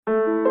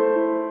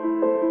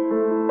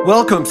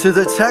Welcome to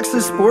the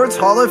Texas Sports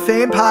Hall of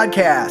Fame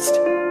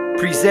podcast,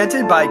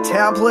 presented by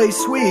Town Place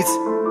Suites,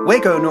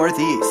 Waco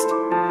Northeast.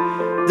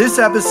 This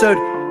episode,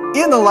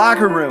 in the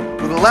locker room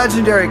with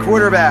legendary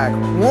quarterback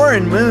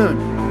Warren Moon.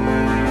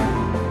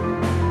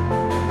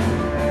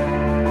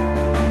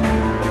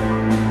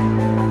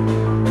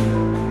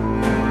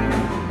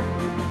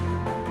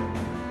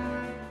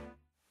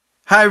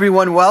 Hi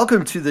everyone,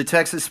 welcome to the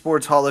Texas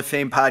Sports Hall of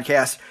Fame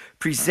podcast,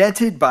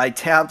 presented by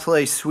Town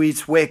Place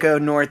Suites, Waco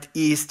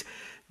Northeast.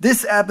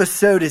 This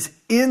episode is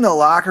in the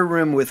locker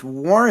room with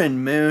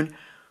Warren Moon,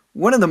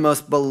 one of the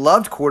most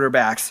beloved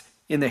quarterbacks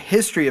in the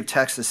history of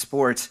Texas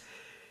sports.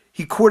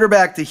 He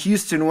quarterbacked the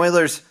Houston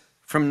Oilers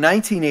from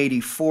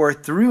 1984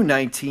 through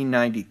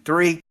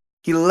 1993.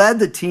 He led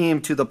the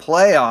team to the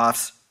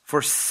playoffs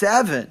for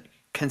 7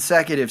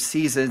 consecutive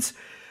seasons,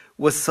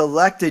 was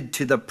selected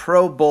to the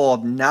Pro Bowl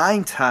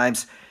 9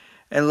 times,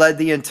 and led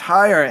the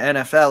entire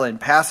NFL in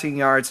passing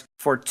yards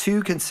for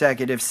 2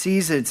 consecutive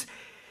seasons.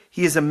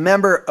 He is a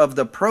member of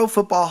the Pro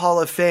Football Hall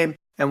of Fame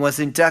and was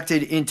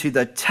inducted into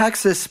the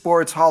Texas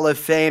Sports Hall of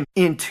Fame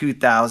in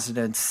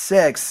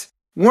 2006.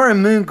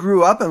 Warren Moon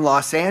grew up in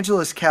Los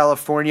Angeles,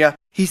 California.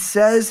 He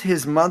says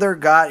his mother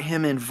got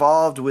him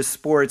involved with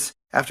sports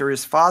after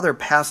his father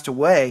passed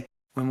away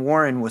when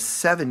Warren was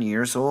 7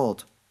 years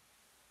old.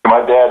 My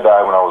dad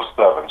died when I was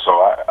 7, so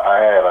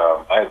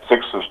I had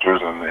 6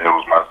 sisters and it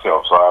was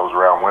myself, so I was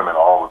around women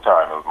all the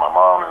time. It was my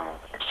mom and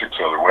 6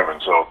 other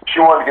women. So she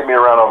wanted to get me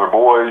around other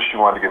boys. She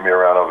wanted to get me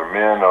around other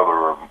men,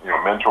 other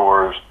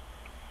mentors.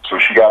 So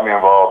she got me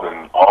involved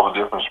in all the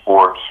different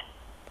sports.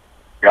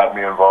 Got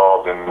me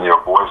involved in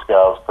Boy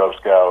Scouts, Cub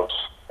Scouts,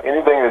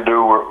 anything to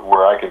do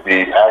where I could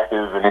be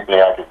active,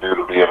 anything I could do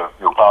to be in a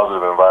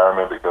positive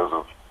environment. Because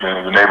of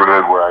in the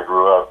neighborhood where I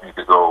grew up, you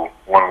could go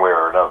one way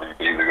or another. You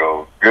could either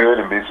go good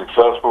and be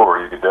successful,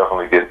 or you could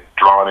definitely get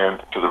drawn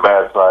into the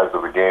bad sides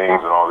of the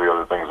gangs and all the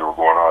other things that were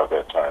going on at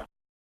that time.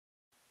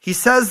 He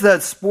says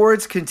that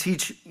sports can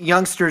teach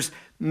youngsters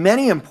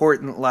many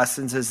important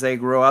lessons as they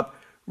grow up,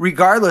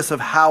 regardless of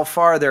how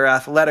far their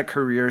athletic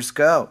careers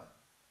go.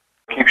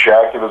 It keeps you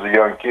active as a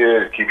young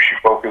kid. It keeps you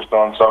focused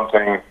on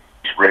something.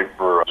 It's great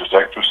for just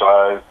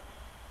exercise.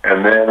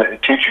 And then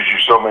it teaches you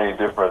so many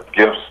different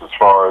gifts as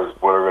far as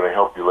what are going to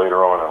help you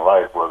later on in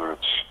life, whether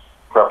it's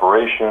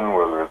preparation,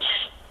 whether it's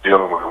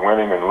dealing with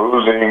winning and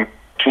losing,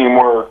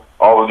 teamwork,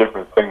 all the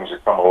different things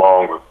that come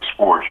along with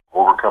sports,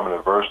 overcoming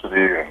adversity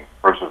and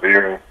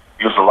persevering.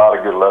 Just a lot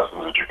of good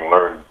lessons that you can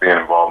learn being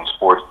involved in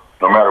sports,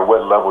 no matter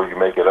what level you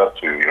make it up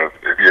to.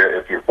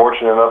 If you're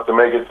fortunate enough to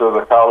make it to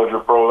the college or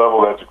pro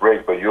level, that's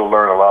great, but you'll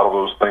learn a lot of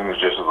those things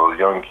just as a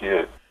young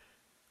kid.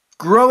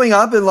 Growing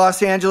up in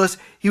Los Angeles,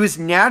 he was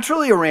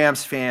naturally a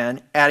Rams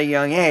fan at a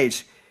young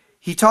age.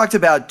 He talked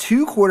about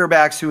 2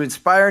 quarterbacks who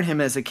inspired him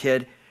as a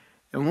kid,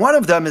 and one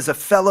of them is a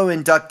fellow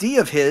inductee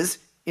of his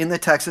in the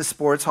Texas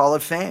Sports Hall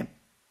of Fame.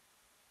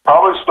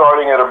 Probably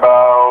starting at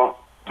about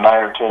 9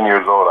 or 10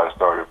 years old, I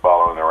started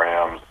following the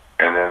Rams,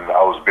 and then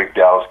I was a big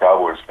Dallas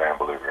Cowboys fan,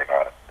 believe it or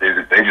not.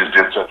 They just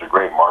did such a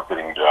great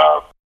marketing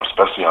job,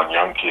 especially on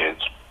young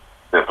kids,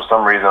 that for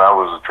some reason I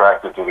was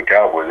attracted to the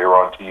Cowboys. They were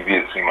on TV,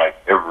 it seemed like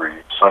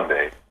every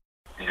Sunday.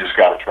 You just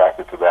got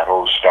attracted to that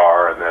whole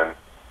star, and then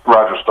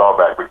Roger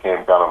Staubach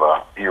became kind of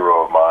a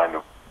hero of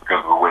mine because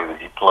of the way that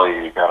he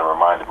played. He kind of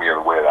reminded me of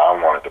the way that I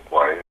wanted to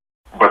play.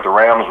 But the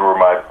Rams were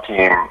my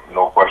team,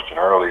 no question,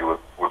 early with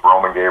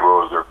Roman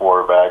Gabriel as their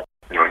quarterback.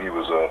 He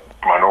was a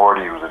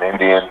minority, he was an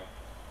Indian,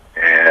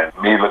 and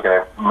me looking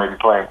at maybe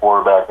playing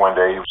quarterback one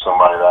day, he was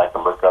somebody that I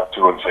could look up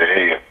to and say,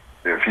 hey,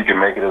 if he can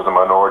make it as a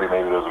minority,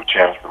 maybe there's a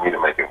chance for me to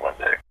make it one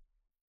day.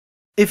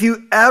 If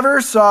you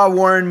ever saw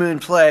Warren Moon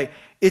play,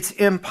 it's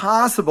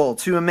impossible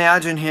to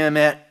imagine him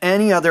at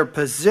any other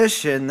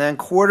position than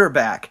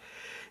quarterback.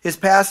 His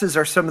passes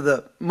are some of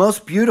the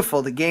most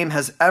beautiful the game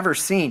has ever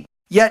seen.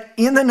 Yet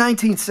in the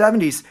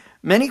 1970s,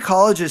 many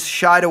colleges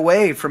shied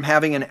away from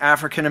having an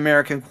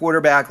African-American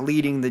quarterback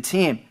leading the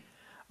team.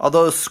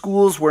 Although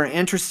schools were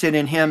interested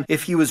in him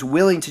if he was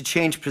willing to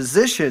change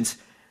positions,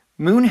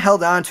 Moon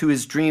held on to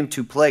his dream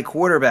to play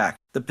quarterback,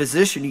 the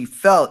position he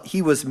felt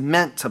he was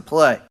meant to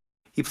play.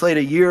 He played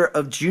a year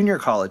of junior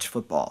college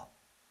football.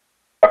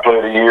 I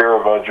played a year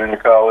of junior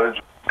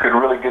college. Could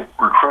really get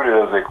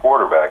recruited as a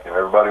quarterback, and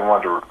everybody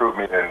wanted to recruit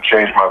me and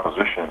change my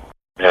position.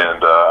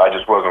 And I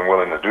just wasn't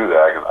willing to do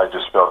that. I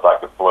just felt I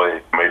could play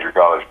major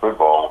college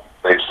football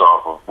based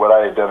off of what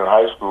I had done in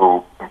high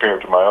school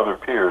compared to my other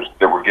peers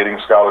that were getting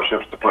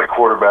scholarships to play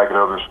quarterback at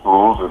other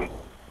schools. And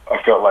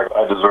I felt like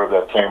I deserved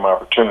that same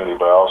opportunity,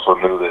 but I also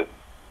knew that,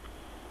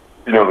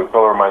 the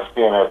color of my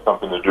skin had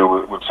something to do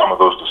with some of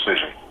those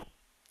decisions.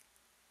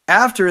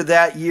 After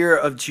that year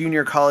of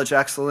junior college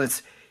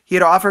excellence, he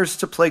had offers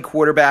to play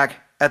quarterback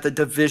at the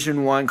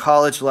Division I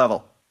college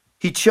level.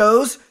 He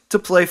chose to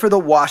play for the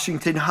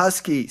Washington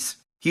Huskies.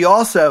 He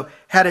also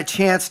had a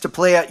chance to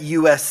play at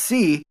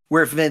USC,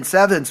 where Vince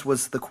Evans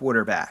was the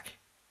quarterback.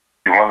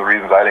 One of the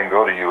reasons I didn't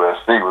go to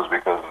USC was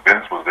because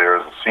Vince was there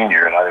as a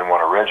senior, and I didn't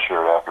want a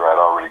redshirt after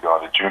I'd already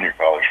gone to junior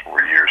college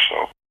for a year.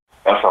 So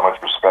that's how much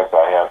respect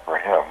I had for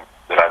him,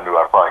 that I knew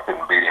I probably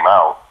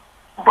out.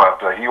 But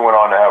he went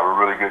on to have a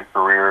really good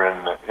career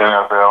in the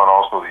NFL and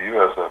also the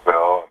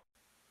USFL.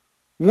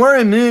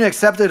 Warren Moon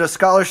accepted a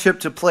scholarship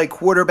to play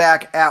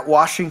quarterback at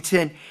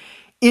Washington.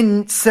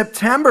 In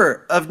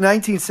September of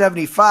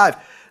 1975,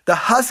 the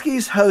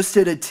Huskies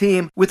hosted a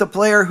team with a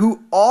player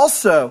who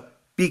also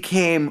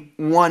became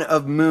one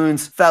of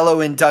Moon's fellow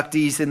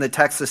inductees in the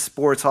Texas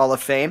Sports Hall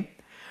of Fame.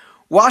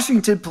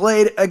 Washington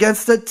played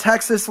against the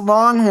Texas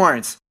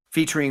Longhorns,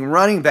 featuring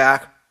running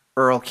back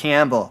Earl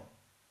Campbell.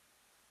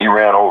 He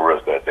ran over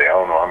us that day. I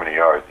don't know how many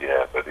yards he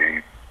had, but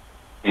he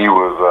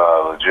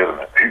was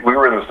legitimate. We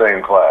were in the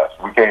same class.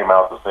 We came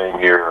out the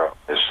same year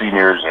as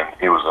seniors, and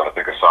he was, I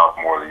think, a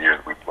sophomore the year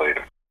that we played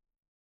him.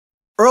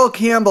 Earl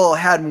Campbell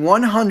had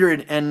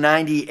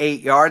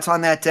 198 yards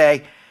on that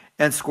day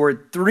and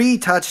scored 3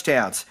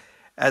 touchdowns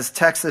as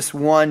Texas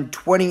won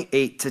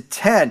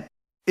 28-10.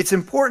 It's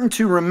important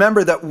to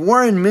remember that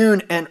Warren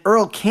Moon and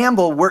Earl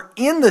Campbell were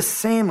in the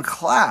same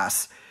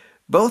class.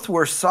 Both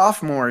were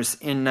sophomores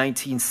in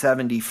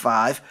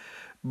 1975.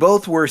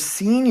 Both were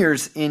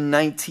seniors in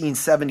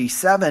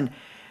 1977,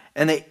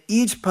 and they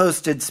each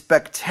posted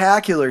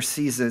spectacular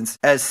seasons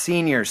as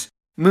seniors.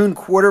 Moon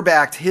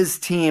quarterbacked his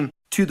team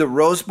to the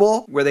Rose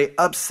Bowl, where they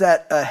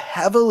upset a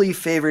heavily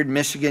favored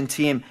Michigan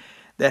team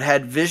that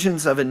had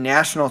visions of a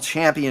national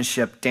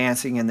championship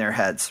dancing in their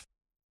heads.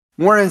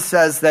 Warren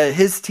says that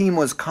his team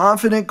was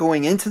confident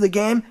going into the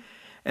game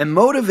and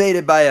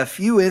motivated by a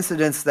few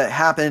incidents that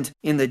happened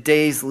in the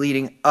days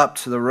leading up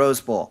to the Rose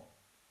Bowl.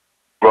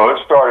 Well,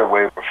 it started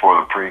way before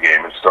the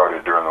pregame. It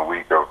started during the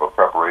week of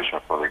preparation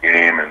for the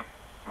game, and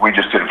we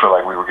just didn't feel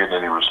like we were getting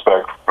any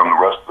respect from the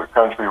rest of the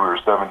country. We were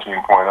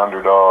 17-point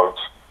underdogs.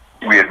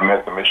 We had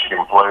met the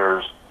Michigan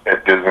players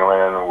at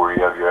Disneyland, where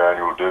you have your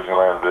annual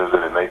Disneyland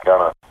visit, and they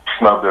kind of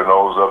snubbed their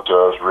nose up to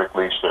us. Rick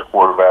Leach, their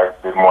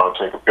quarterback, didn't want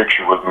to take a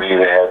picture with me.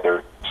 They had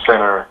their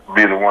center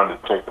be the one to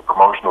take the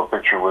promotional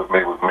picture with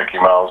me with Mickey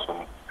Mouse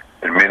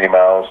and Minnie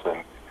Mouse,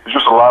 and it's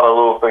just a lot of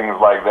little things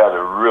like that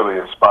that really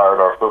inspired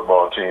our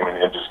football team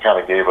and it just kind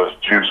of gave us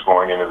juice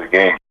going into the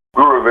game.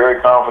 We were a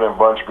very confident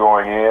bunch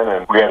going in,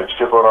 and we had a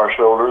chip on our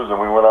shoulders, and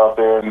we went out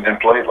there and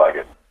played like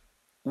it.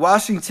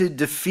 Washington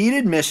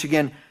defeated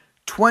Michigan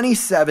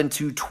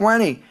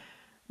 27-20.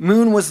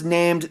 Moon was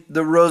named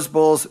the Rose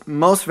Bowl's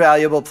most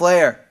valuable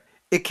player.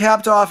 It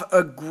capped off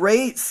a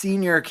great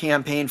senior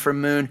campaign for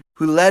Moon,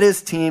 who led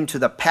his team to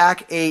the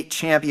Pac-8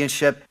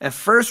 championship and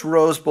first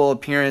Rose Bowl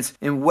appearance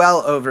in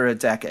well over a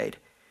decade.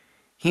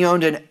 He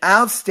owned an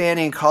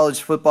outstanding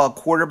college football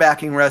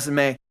quarterbacking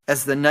resume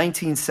as the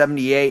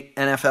 1978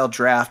 NFL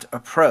Draft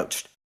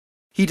approached.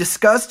 He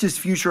discussed his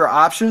future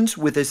options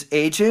with his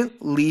agent,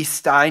 Lee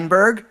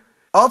Steinberg.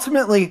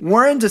 Ultimately,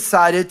 Warren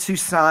decided to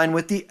sign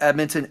with the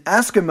Edmonton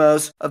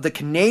Eskimos of the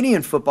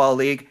Canadian Football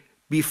League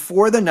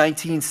before the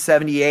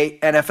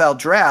 1978 NFL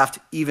Draft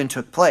even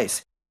took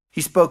place.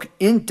 He spoke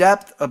in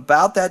depth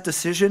about that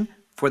decision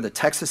for the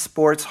Texas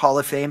Sports Hall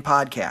of Fame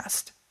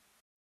podcast.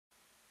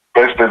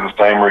 Basically the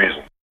same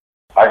reason.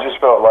 I just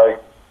felt like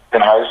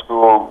in high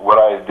school, what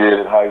I did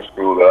in high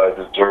school, that I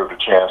deserved a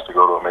chance to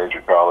go to a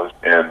major college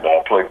and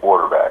play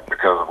quarterback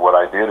because of what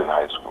I did in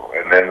high school.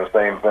 And then the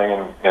same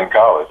thing in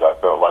college. I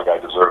felt like I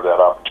deserved that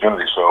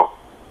opportunity. So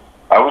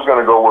I was going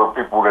to go where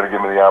people were going to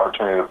give me the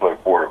opportunity to play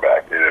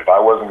quarterback. And if I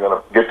wasn't going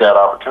to get that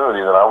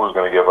opportunity, then I was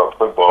going to give up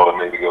football and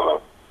maybe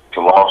go to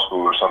law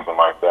school or something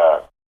like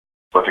that.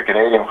 But the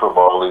Canadian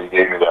Football League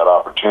gave me that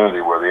opportunity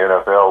where the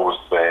NFL was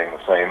saying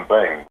the same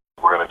thing.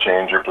 We're going to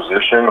change your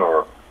position,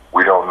 or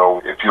we don't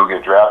know if you'll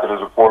get drafted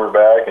as a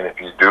quarterback, and if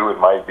you do, it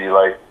might be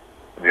like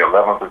the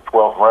 11th or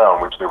 12th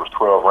round, which there was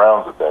 12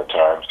 rounds at that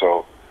time.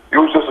 So it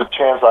was just a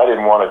chance I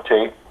didn't want to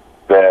take,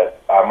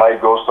 that I might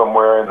go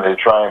somewhere and they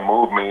try and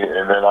move me,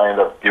 and then I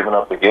end up giving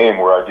up the game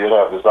where I did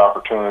have this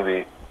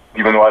opportunity.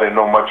 Even though I didn't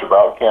know much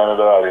about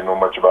Canada, I didn't know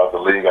much about the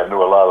league, I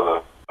knew a lot of the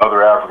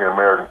other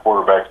African-American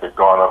quarterbacks that had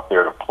gone up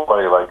there to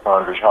play, like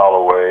Condredge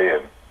Holloway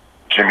and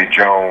Jimmy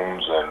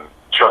Jones and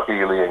Chuck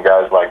Ely and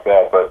guys like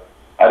that, but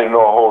I didn't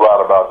know a whole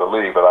lot about the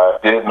league, but I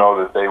did know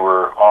that they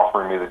were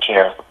offering me the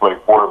chance to play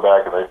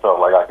quarterback, and they felt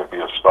like I could be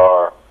a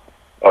star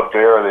up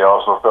there. They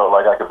also felt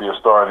like I could be a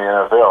star in the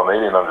NFL, and they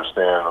didn't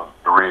understand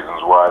the reasons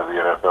why the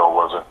NFL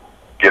wasn't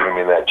giving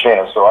me that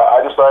chance. So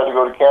I decided to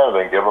go to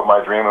Canada and give up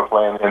my dream of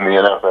playing in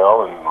the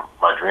NFL and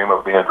my dream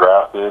of being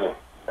drafted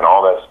and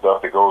all that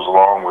stuff that goes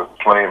along with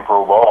playing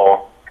pro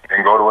ball,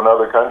 and go to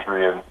another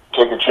country and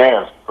take a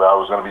chance. I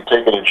was going to be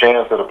taking a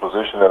chance at a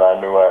position that I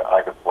knew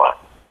I could play.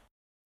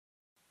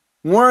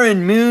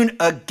 Warren Moon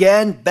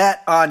again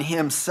bet on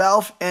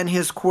himself and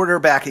his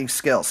quarterbacking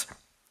skills.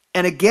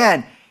 And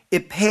again,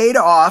 it paid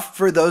off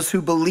for those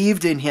who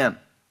believed in him.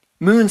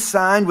 Moon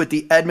signed with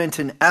the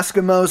Edmonton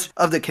Eskimos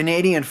of the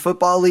Canadian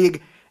Football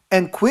League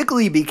and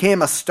quickly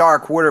became a star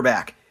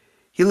quarterback.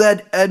 He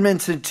led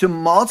Edmonton to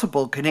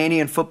multiple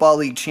Canadian Football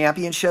League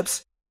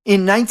championships.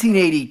 In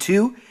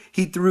 1982,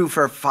 he threw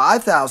for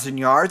 5,000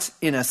 yards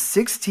in a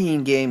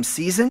 16-game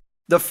season,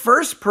 the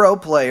first pro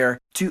player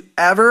to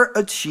ever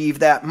achieve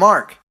that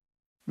mark.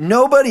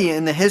 Nobody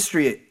in the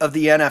history of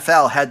the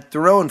NFL had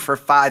thrown for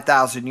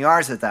 5,000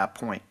 yards at that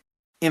point.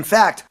 In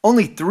fact,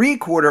 only 3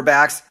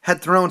 quarterbacks had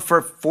thrown for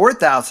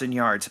 4,000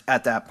 yards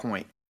at that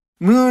point.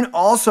 Moon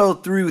also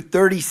threw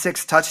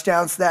 36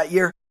 touchdowns that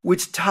year,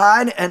 which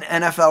tied an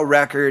NFL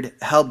record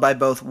held by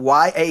both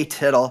Y.A.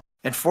 Tittle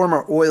and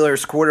former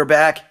Oilers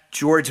quarterback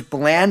George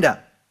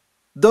Blanda.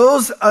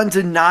 Those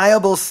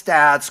undeniable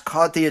stats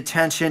caught the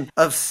attention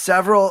of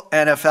several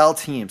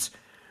NFL teams.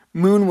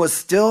 Moon was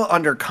still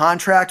under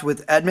contract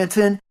with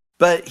Edmonton,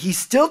 but he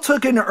still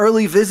took an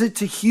early visit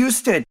to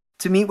Houston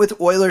to meet with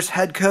Oilers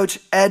head coach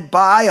Ed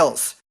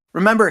Biles.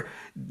 Remember,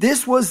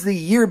 this was the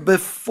year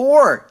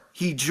before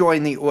he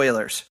joined the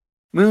Oilers.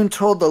 Moon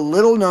told the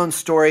little-known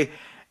story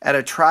at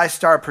a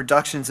TriStar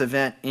Productions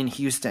event in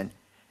Houston.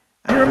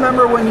 Do you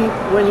remember when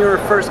you were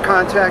first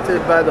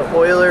contacted by the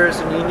Oilers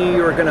and you knew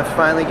you were going to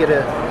finally get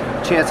a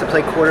chance to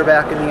play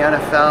quarterback in the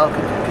NFL?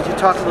 Could you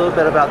talk a little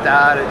bit about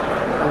that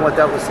and what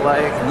that was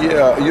like?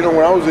 Yeah,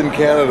 when I was in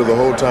Canada the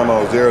whole time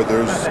I was there,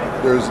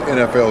 there's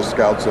NFL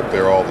scouts up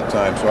there all the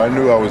time, so I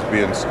knew I was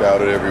being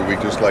scouted every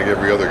week just like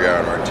every other guy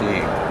on our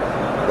team.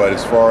 But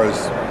as far as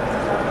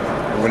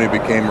when it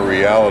became a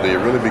reality, it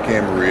really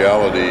became a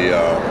reality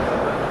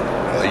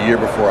a year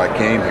before I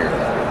came here.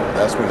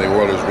 That's when the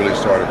Oilers really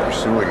started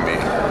pursuing me.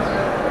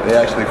 They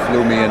actually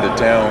flew me into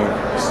town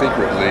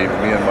secretly,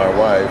 me and my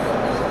wife,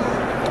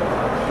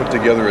 put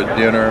together a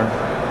dinner,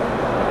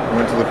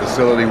 went to the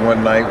facility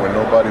one night when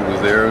nobody was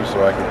there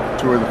so I could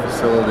tour the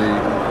facility,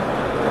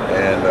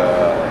 and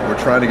were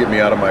trying to get me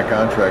out of my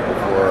contract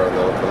before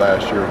the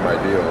last year of my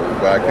deal,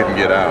 but I couldn't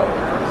get out.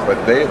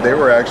 But they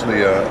were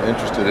actually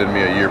interested in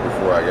me a year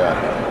before I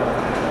got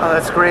here. Oh,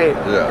 that's great.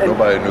 Yeah,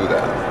 nobody knew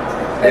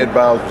that. Ed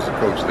Biles was the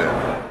coach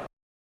then.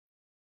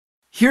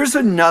 Here's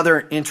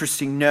another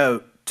interesting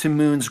note to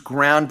Moon's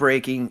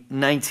groundbreaking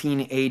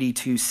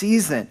 1982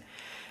 season.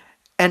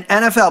 An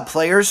NFL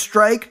players'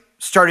 strike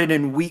started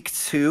in week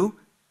 2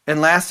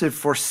 and lasted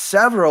for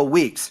several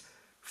weeks.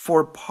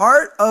 For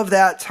part of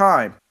that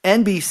time,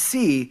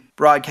 NBC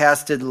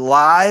broadcasted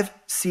live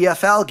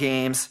CFL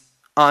games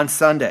on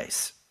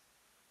Sundays.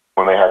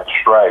 When they had the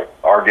strike,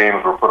 our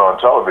games were put on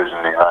television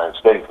in the United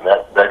States, and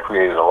that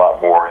created a lot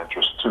more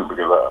interest too,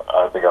 because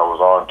I think I was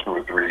on 2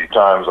 or 3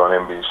 times on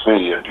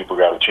NBC, and people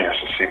got a chance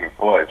to see me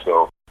play.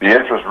 So the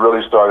interest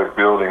really started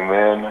building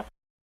then.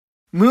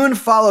 Moon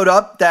followed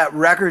up that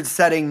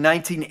record-setting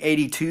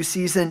 1982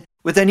 season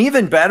with an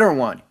even better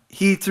one.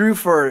 He threw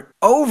for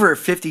over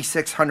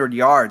 5,600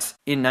 yards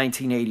in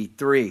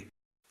 1983.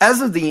 As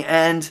of the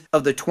end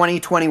of the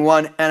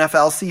 2021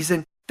 NFL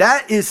season,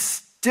 that is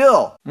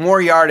still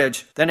more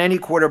yardage than any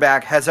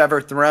quarterback has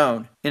ever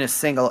thrown in a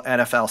single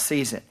NFL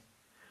season.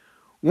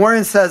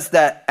 Warren says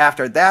that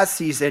after that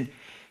season,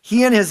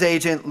 he and his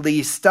agent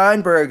Lee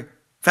Steinberg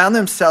found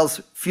themselves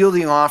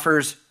fielding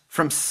offers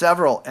from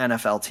several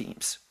NFL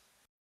teams.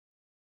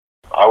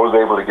 I was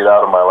able to get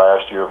out of my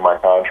last year of my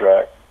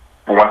contract.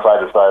 Once I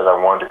decided I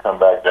wanted to come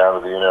back down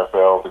to the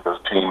NFL because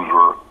teams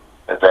were,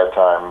 at that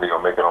time,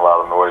 making a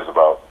lot of noise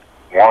about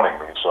wanting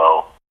me.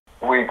 So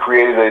we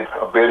created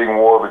a bidding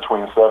war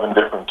between 7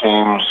 different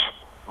teams.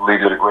 Lee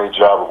did a great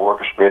job of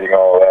orchestrating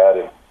all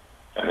that,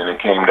 and then it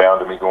came down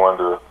to me going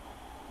to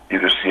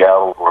either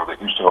Seattle or the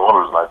Houston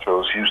Oilers, and I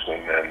chose Houston,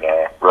 and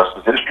the rest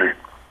is history.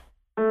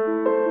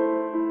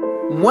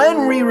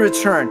 When we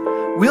return,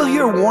 we'll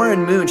hear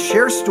Warren Moon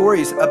share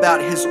stories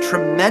about his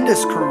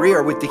tremendous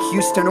career with the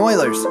Houston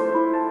Oilers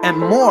and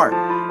more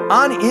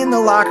on In the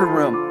Locker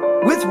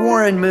Room with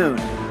Warren Moon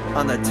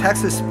on the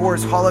Texas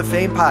Sports Hall of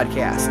Fame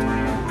podcast,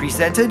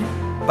 presented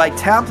by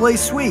Town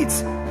Place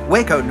Suites,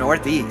 Waco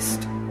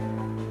Northeast.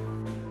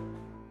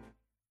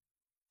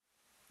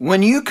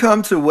 When you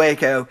come to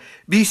Waco,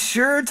 be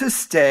sure to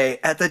stay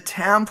at the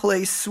Town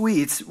Place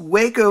Suites,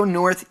 Waco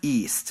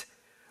Northeast,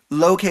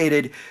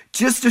 located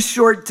just a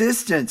short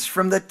distance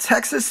from the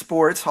Texas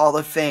Sports Hall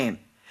of Fame.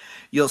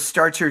 You'll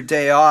start your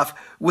day off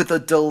with a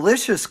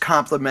delicious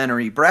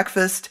complimentary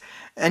breakfast,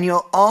 and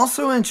you'll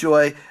also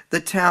enjoy the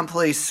Town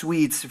Place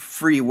Suites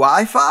free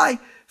Wi-Fi,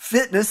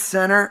 fitness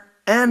center,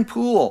 and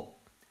pool.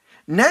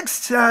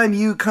 Next time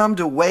you come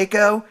to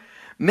Waco,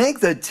 make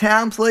the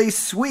Town Place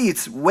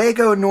Suites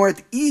Waco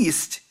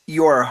Northeast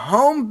your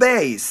home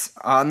base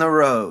on the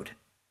road.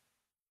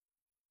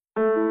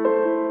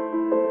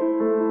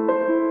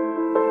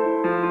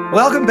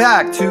 Welcome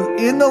back to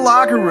In the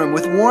Locker Room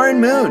with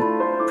Warren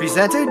Moon,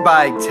 presented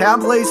by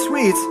Town Place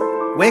Suites,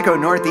 Waco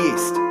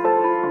Northeast.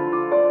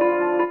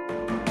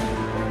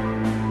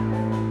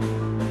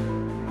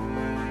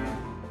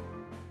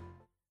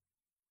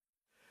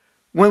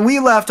 When we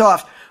left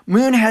off,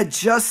 Moon had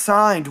just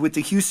signed with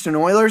the Houston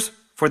Oilers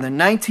for the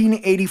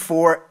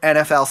 1984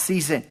 NFL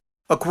season.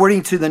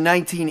 According to the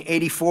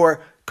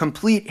 1984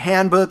 Complete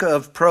Handbook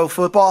of Pro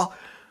Football,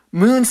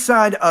 Moon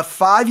signed a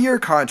 5-year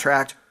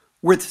contract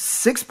worth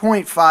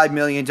 $6.5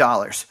 million.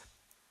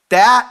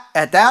 That,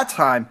 at that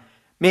time,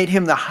 made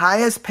him the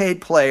highest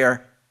paid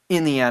player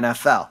in the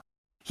NFL.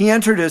 He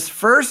entered his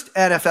first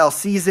NFL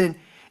season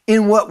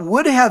in what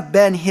would have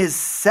been his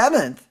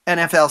 7th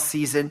NFL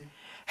season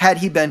had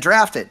he been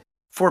drafted.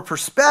 For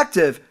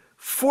perspective,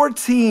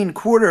 14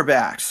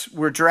 quarterbacks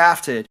were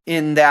drafted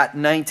in that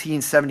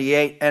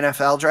 1978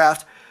 NFL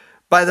draft.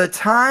 By the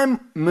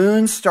time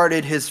Moon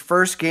started his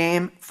first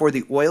game for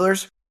the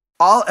Oilers,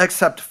 all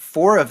except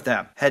 4 of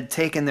them had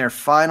taken their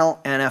final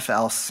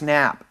NFL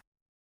snap.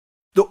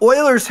 The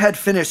Oilers had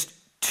finished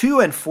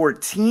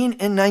 2-14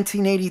 in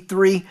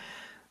 1983.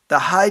 The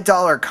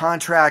high-dollar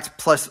contract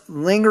plus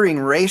lingering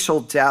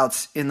racial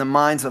doubts in the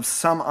minds of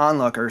some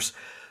onlookers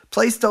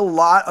placed a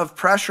lot of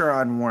pressure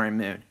on Warren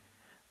Moon.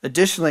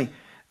 Additionally,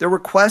 there were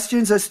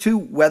questions as to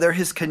whether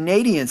his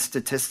Canadian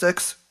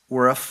statistics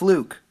were a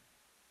fluke.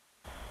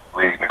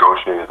 League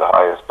negotiated the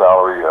highest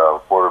salary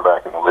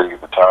quarterback in the league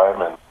at the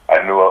time, and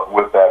I knew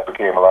with that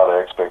became a lot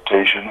of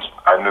expectations.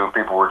 I knew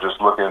people were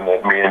just looking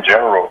at me in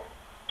general,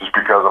 just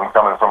because I'm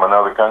coming from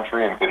another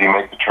country, and could he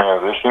make the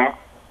transition?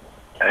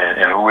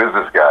 And who is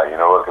this guy,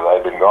 because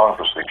I'd been gone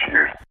for 6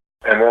 years.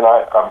 And then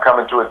I'm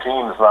coming to a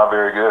team that's not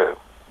very good.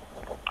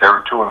 They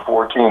were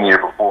 2-14 the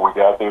year before we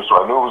got there,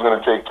 so I knew it was going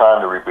to take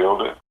time to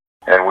rebuild it.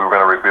 And we were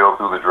going to rebuild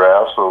through the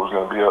draft, so it was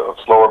going to be a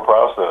slower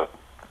process.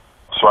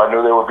 So I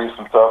knew there would be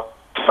some tough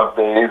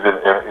days, and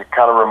it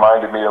kind of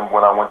reminded me of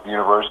when I went to the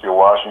University of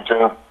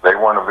Washington. They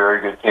weren't a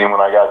very good team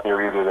when I got there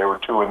either. They were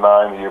 2-9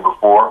 the year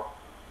before.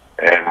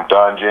 And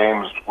Don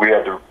James, we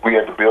had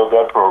to build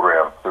that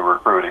program through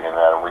recruiting and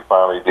that, and we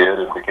finally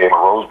did and became a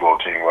Rose Bowl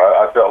team.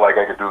 I felt like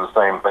I could do the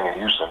same thing in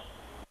Houston.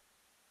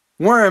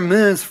 Warren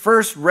Moon's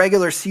first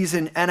regular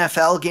season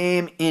NFL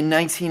game in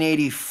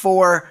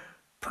 1984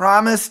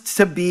 promised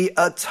to be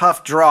a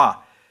tough draw.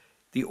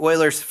 The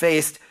Oilers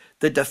faced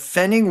the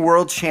defending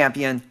world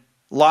champion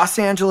Los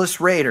Angeles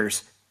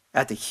Raiders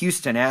at the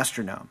Houston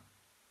Astrodome.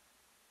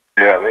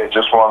 Yeah, they had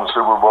just won the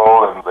Super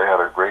Bowl, and they had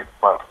a great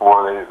front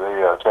four. They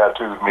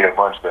tattooed me a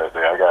bunch that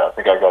day. I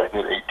think I got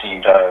hit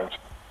 18 times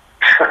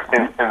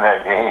in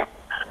that game.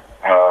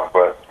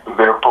 But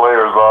their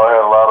players all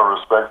had a lot of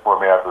respect for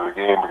me after the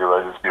game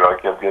because I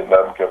kept getting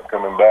up and kept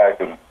coming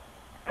back, and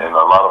a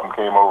lot of them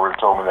came over and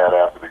told me that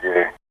after the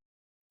game.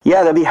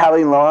 Yeah, that'd be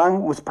Howie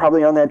Long was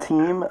probably on that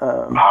team.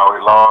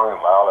 Howie Long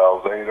and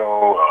Lyle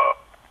Alzado,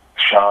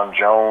 Sean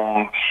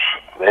Jones.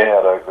 They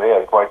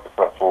had quite the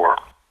front four.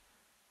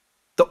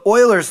 The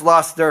Oilers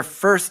lost their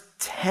first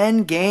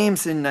 10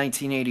 games in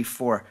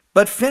 1984,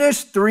 but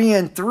finished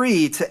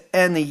 3-3 to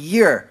end the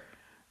year.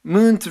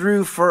 Moon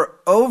threw for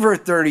over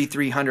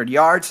 3,300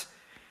 yards,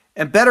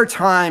 and better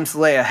times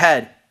lay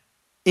ahead.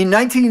 In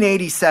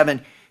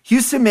 1987,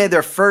 Houston made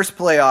their first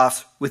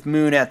playoffs with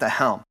Moon at the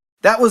helm.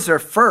 That was their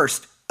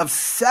first of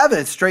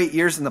 7 straight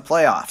years in the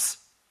playoffs.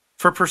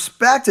 For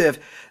perspective,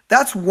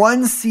 that's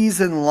 1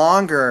 season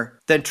longer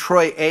than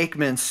Troy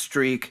Aikman's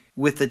streak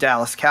with the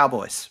Dallas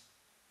Cowboys.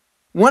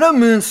 One of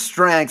Moon's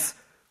strengths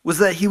was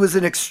that he was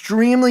an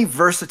extremely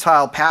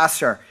versatile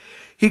passer.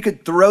 He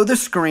could throw the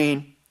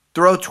screen,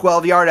 throw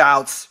 12-yard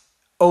outs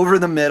over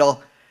the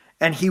middle,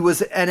 and he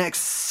was an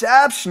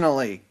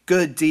exceptionally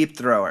good deep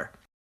thrower.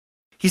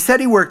 He said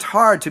he worked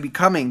hard to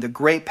becoming the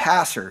great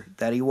passer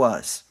that he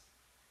was.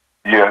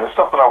 Yeah, it's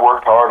something I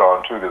worked hard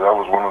on, too, because that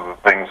was one of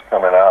the things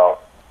coming out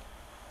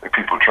that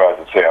people tried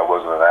to say I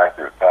wasn't an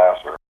accurate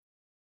passer.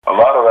 A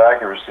lot of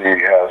accuracy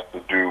has to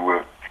do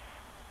with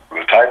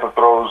the type of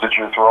throws that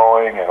you're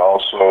throwing and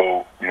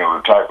also,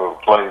 the type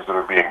of plays that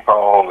are being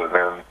called and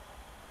then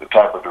the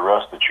type of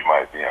duress that you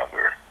might be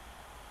under.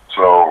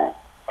 So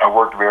I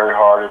worked very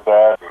hard at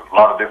that. A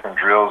lot of different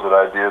drills that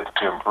I did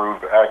to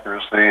improve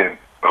accuracy, and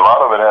a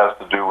lot of it has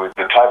to do with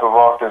the type of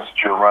offense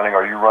that you're running.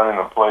 Are you running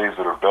the plays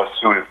that are best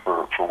suited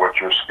for what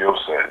your skill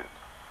set is?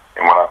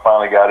 And when I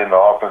finally got into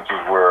offenses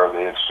where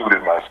they had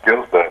suited my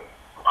skill set,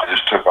 I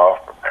just took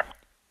off from there.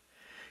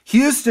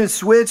 Houston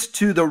switched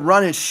to the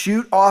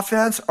run-and-shoot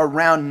offense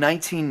around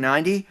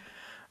 1990.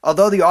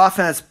 Although the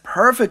offense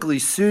perfectly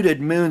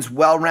suited Moon's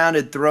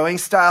well-rounded throwing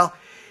style,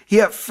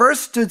 he at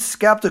first stood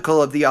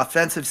skeptical of the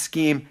offensive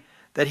scheme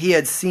that he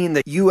had seen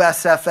the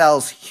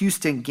USFL's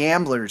Houston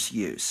Gamblers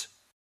use.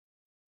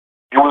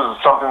 It was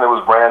something that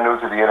was brand new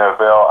to the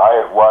NFL.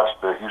 I had watched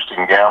the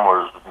Houston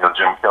Gamblers.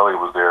 Jim Kelly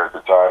was there at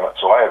the time,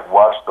 so I had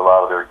watched a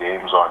lot of their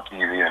games on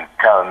TV and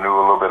kind of knew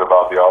a little bit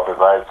about the offense.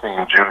 I had seen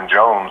June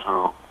Jones,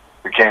 who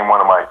became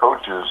one of my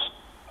coaches.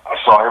 I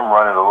saw him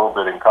run it a little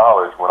bit in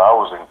college when I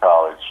was in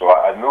college, so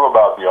I knew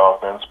about the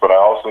offense, but I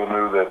also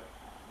knew that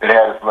it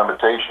had its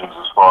limitations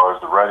as far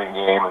as the running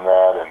game and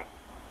that, and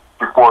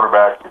your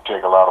quarterback could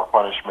take a lot of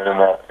punishment in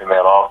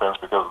that offense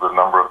because of the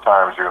number of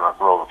times you're going to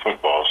throw the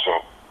football. So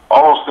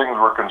all those things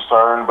were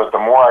concerned, but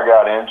the more I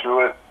got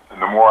into it, and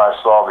the more I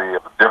saw the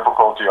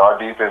difficulty our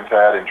defense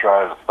had in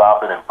trying to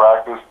stop it in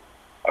practice,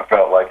 I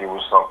felt like it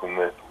was something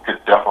that could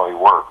definitely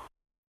work.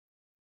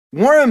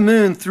 Warren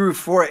Moon threw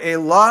for a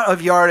lot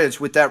of yardage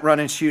with that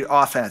run-and-shoot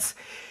offense.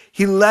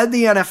 He led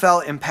the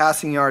NFL in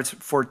passing yards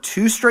for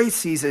 2 straight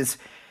seasons,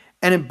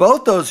 and in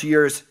both those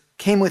years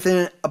came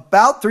within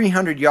about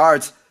 300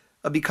 yards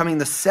of becoming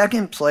the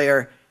second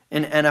player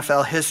in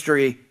NFL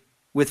history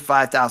with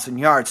 5,000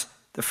 yards,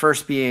 the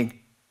first being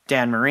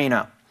Dan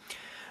Marino.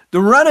 The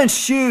run and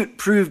shoot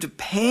proved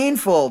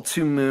painful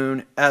to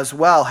Moon as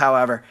well,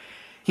 however.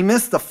 He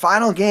missed the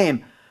final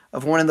game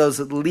of one of those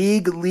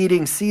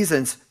league-leading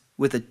seasons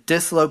with a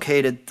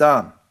dislocated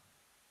thumb.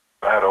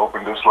 I had an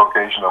open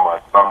dislocation of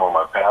my thumb on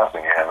my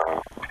passing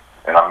hand,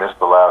 and I missed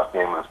the last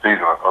game of the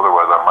season.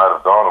 Otherwise, I might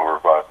have gone over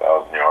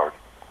 5,000 yards.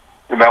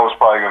 And that was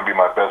probably going to be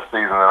my best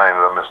season, and I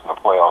ended up missing the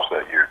playoffs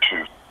that year,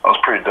 too. I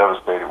was pretty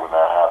devastated when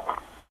that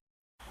happened.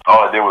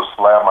 All I did was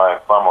slap my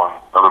thumb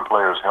on another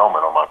player's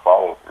helmet on my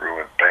follow-through,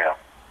 and bam,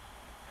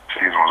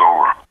 season was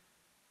over.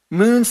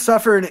 Moon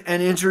suffered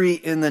an injury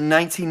in the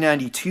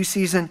 1992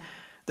 season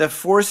that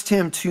forced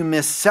him to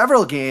miss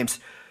several games,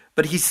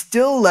 but he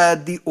still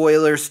led the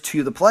Oilers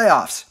to the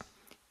playoffs.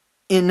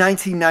 In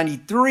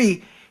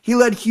 1993, he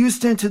led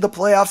Houston to the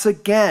playoffs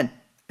again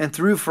and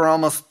threw for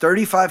almost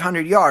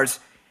 3,500 yards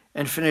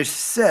and finished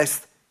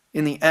 6th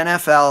in the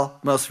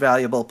NFL Most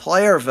Valuable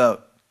Player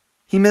vote.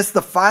 He missed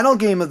the final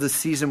game of the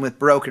season with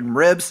broken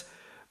ribs,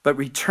 but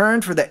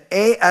returned for the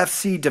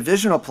AFC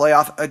divisional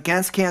playoff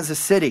against Kansas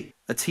City,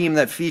 a team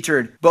that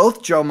featured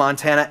both Joe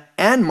Montana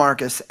and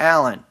Marcus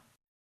Allen.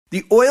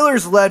 The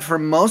Oilers led for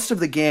most of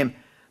the game,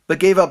 but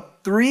gave up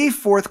 3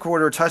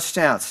 fourth-quarter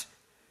touchdowns.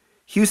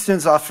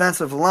 Houston's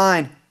offensive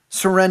line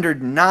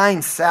surrendered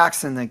 9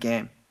 sacks in the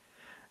game.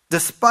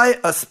 Despite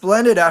a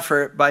splendid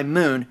effort by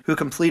Moon, who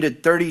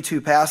completed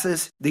 32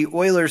 passes, the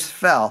Oilers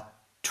fell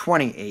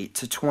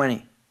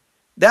 28-20.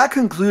 That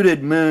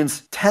concluded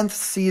Moon's 10th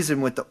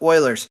season with the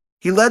Oilers.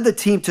 He led the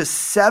team to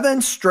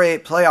 7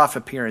 straight playoff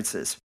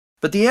appearances.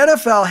 But the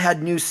NFL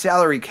had new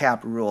salary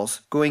cap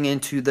rules going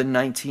into the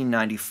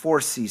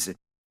 1994 season.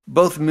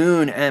 Both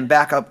Moon and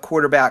backup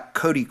quarterback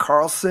Cody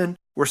Carlson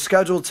were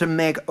scheduled to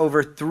make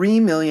over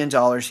 $3 million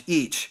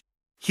each.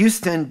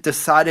 Houston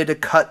decided to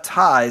cut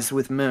ties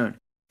with Moon.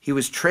 He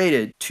was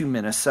traded to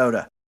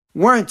Minnesota.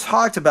 Warren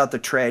talked about the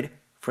trade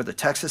for the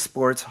Texas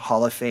Sports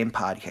Hall of Fame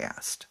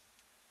podcast.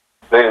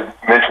 They had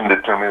mentioned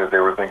it to me that they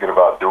were thinking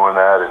about doing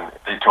that, and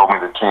they told me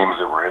the teams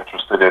that were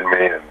interested in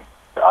me, and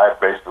I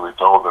basically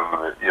told them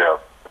that,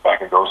 if I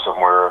could go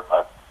somewhere,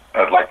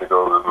 I'd like to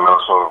go to the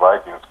Minnesota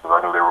Vikings because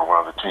I knew they were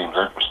one of the teams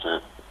interested.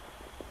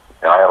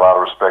 And I had a lot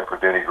of respect for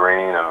Denny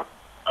Green, and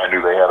I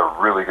knew they had a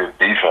really good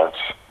defense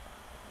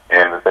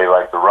and that they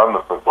liked to run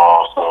the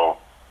football, so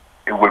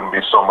it wouldn't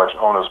be so much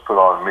onus put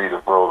on me to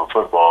throw the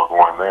football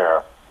going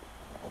there.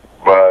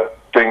 But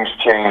things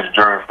changed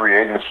during free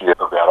agency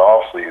of that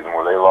offseason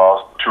where they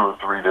lost 2 or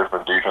 3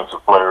 different defensive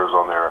players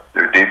on their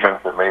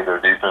defense that made their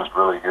defense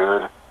really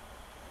good.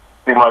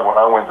 Seemed like when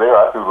I went there,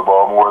 I threw the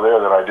ball more there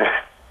than I did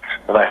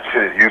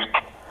at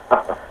Houston.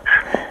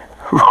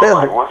 Really? I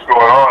was like, what's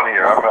going on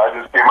here?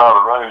 I just came out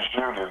of the run and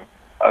shoot, and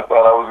I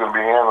thought I was going to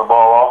be handing the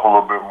ball off a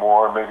little bit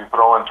more, maybe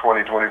throwing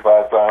 20,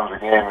 25 times a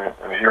game,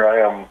 and here I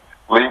am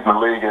leading the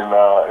league in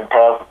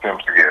pass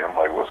attempts again. I'm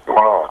like, what's going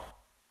on?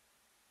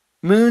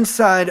 Moon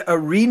signed a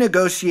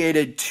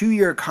renegotiated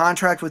 2-year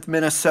contract with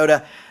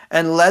Minnesota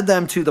and led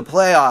them to the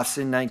playoffs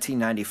in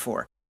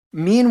 1994.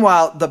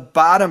 Meanwhile, the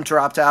bottom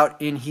dropped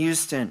out in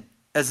Houston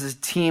as the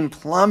team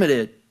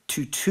plummeted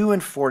to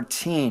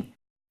 2-14.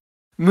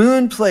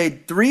 Moon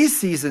played 3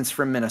 seasons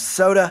for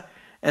Minnesota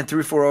and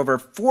threw for over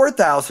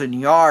 4,000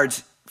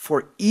 yards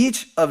for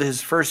each of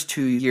his first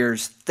 2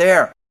 years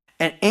there.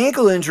 An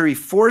ankle injury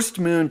forced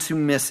Moon to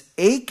miss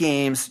 8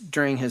 games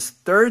during his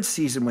 3rd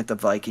season with the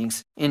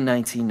Vikings in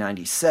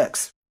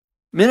 1996.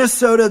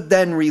 Minnesota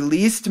then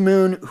released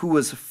Moon, who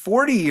was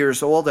 40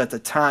 years old at the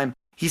time.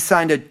 He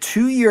signed a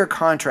 2-year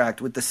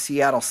contract with the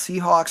Seattle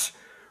Seahawks,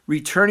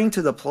 returning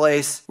to the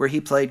place where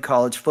he played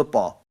college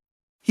football.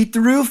 He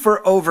threw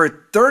for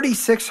over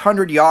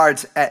 3,600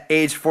 yards at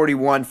age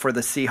 41 for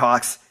the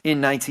Seahawks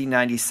in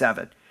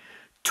 1997,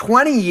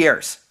 20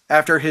 years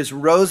after his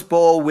Rose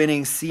Bowl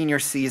winning senior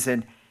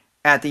season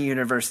at the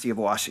University of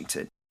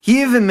Washington.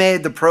 He even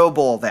made the Pro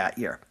Bowl that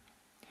year.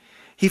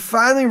 He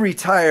finally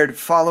retired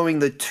following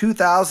the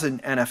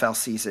 2000 NFL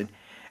season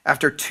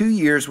after 2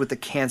 years with the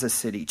Kansas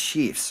City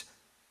Chiefs.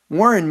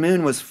 Warren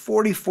Moon was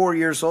 44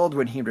 years old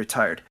when he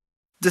retired.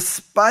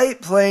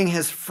 Despite playing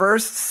his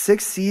first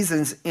 6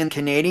 seasons in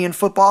Canadian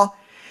football,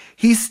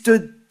 he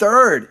stood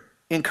 3rd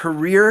in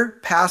career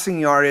passing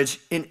yardage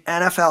in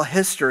NFL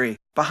history,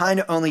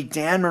 behind only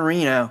Dan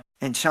Marino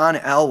and John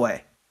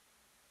Elway.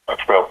 I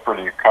felt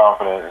pretty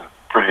confident and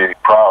pretty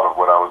proud of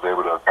what I was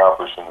able to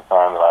accomplish in the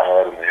time that I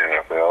had in the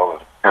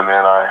NFL. And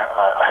then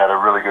I had a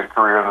really good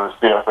career in the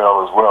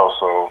CFL as well.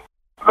 So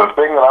the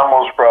thing that I'm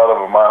most proud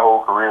of in my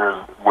whole career is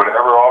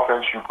whatever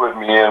offense you put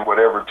me in,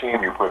 whatever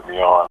team you put me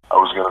on, I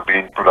was going to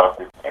be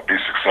productive and be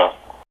successful.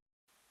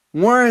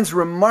 Warren's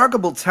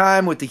remarkable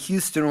time with the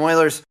Houston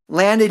Oilers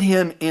landed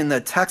him in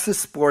the Texas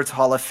Sports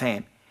Hall of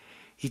Fame.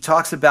 He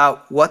talks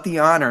about what the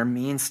honor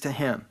means to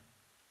him.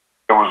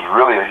 It was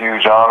really a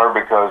huge honor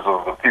because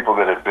of the people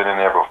that had been in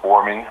there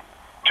before me.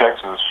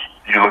 Texas,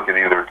 you look at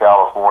either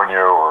California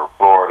or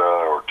Florida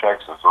or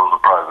Texas, those are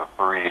probably the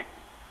 3,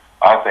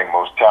 I think,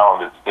 most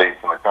talented states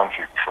in the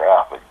country for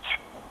athletes.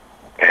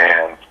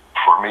 And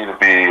for me to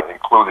be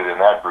included in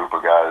that group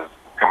of guys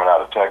coming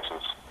out of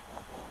Texas,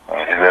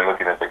 And then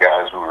looking at the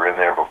guys who were in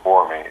there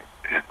before me,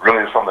 it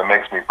really is something that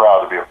makes me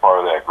proud to be a part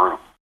of that group.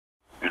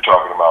 You're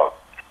talking about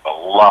a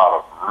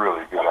lot of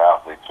really good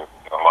athletes in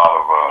a lot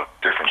of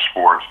different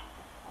sports.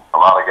 A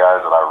lot of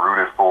guys that I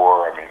rooted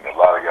for. I mean, a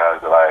lot of guys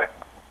that I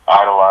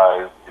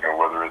idolized,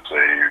 whether it's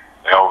a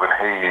Elvin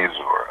Hayes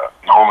or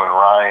Nolan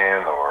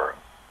Ryan or,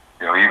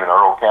 even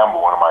Earl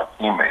Campbell, one of my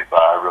teammates.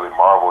 I really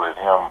marveled at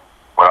him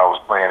when I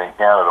was playing in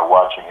Canada,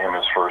 watching him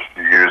his first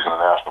few years in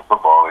the National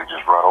Football League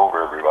just run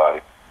over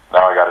everybody.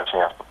 Now I got a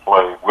chance to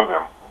play with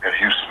him in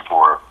Houston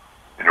for,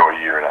 a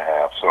year and a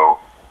half. So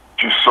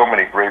just so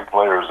many great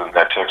players in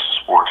that Texas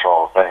Sports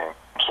Hall of Fame.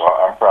 So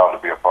I'm proud to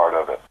be a part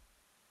of it.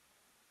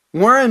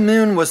 Warren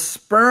Moon was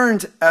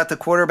spurned at the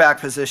quarterback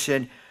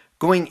position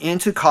going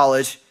into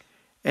college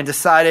and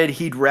decided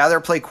he'd rather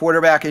play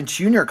quarterback in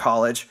junior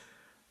college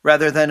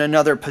rather than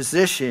another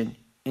position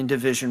in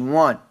Division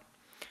I.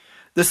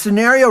 The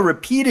scenario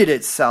repeated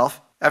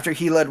itself after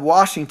he led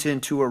Washington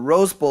to a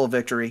Rose Bowl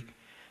victory,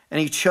 and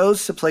he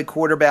chose to play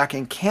quarterback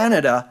in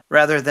Canada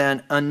rather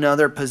than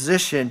another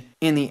position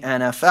in the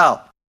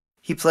NFL.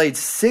 He played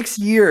 6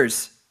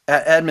 years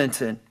at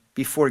Edmonton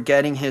before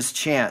getting his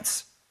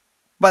chance.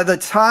 By the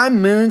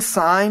time Moon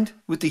signed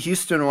with the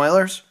Houston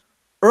Oilers,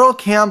 Earl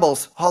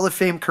Campbell's Hall of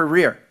Fame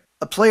career,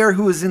 a player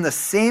who was in the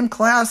same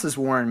class as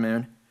Warren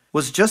Moon,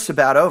 was just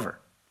about over.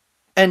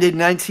 And in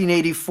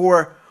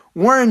 1984,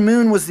 Warren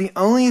Moon was the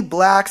only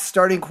black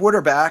starting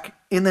quarterback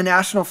in the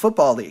National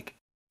Football League.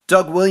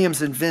 Doug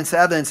Williams and Vince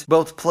Evans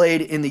both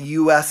played in the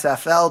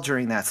USFL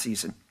during that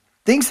season.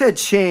 Things had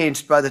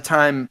changed by the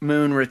time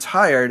Moon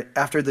retired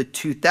after the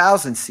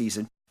 2000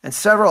 season, and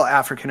several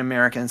African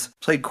Americans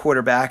played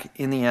quarterback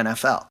in the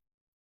NFL.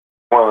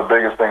 One of the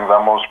biggest things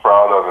I'm most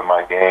proud of in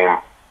my game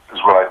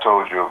is what I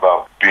told you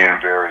about being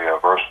very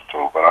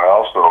versatile, but I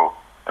also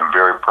am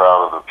very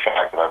proud of the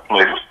fact that I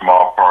played a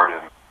small part in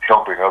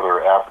helping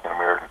other African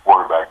American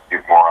quarterbacks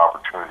get more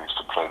opportunities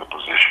to play the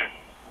position.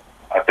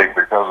 I think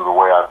because of the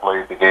way I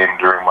played the game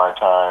during my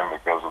time,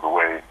 because of the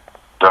way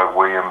Doug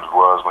Williams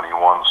was when he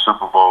won the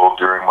Super Bowl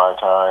during my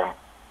time,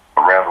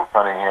 Randall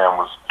Cunningham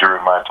was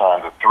during my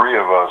time, the three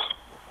of us,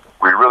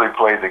 we really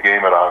played the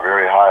game at a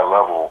very high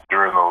level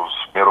during those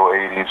middle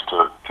 80s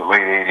to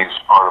late 80s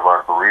part of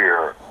our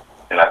career.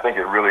 And I think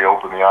it really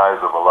opened the eyes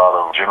of a lot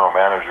of general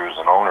managers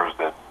and owners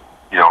that,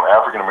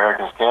 African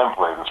Americans can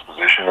play this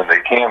position and they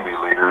can be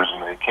leaders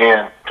and they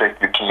can take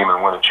your team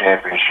and win a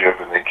championship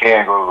and they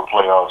can go to the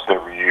playoffs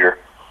every year.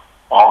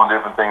 All the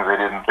different things they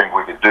didn't think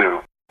we could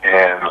do.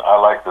 And I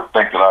like to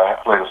think that I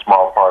played a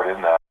small part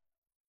in that.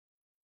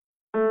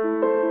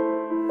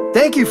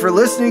 Thank you for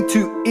listening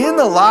to In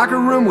the Locker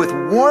Room with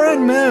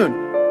Warren Moon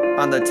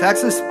on the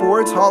Texas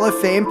Sports Hall of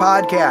Fame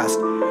podcast,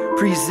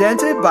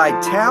 presented by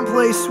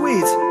Tamplay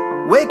Suites,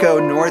 Waco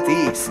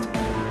Northeast.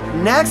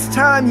 Next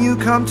time you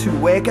come to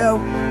Waco,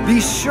 be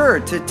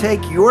sure to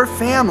take your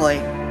family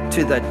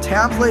to the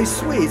Tamplay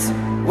Suites,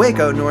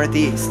 Waco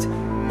Northeast.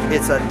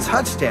 It's a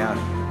touchdown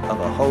of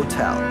a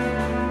hotel.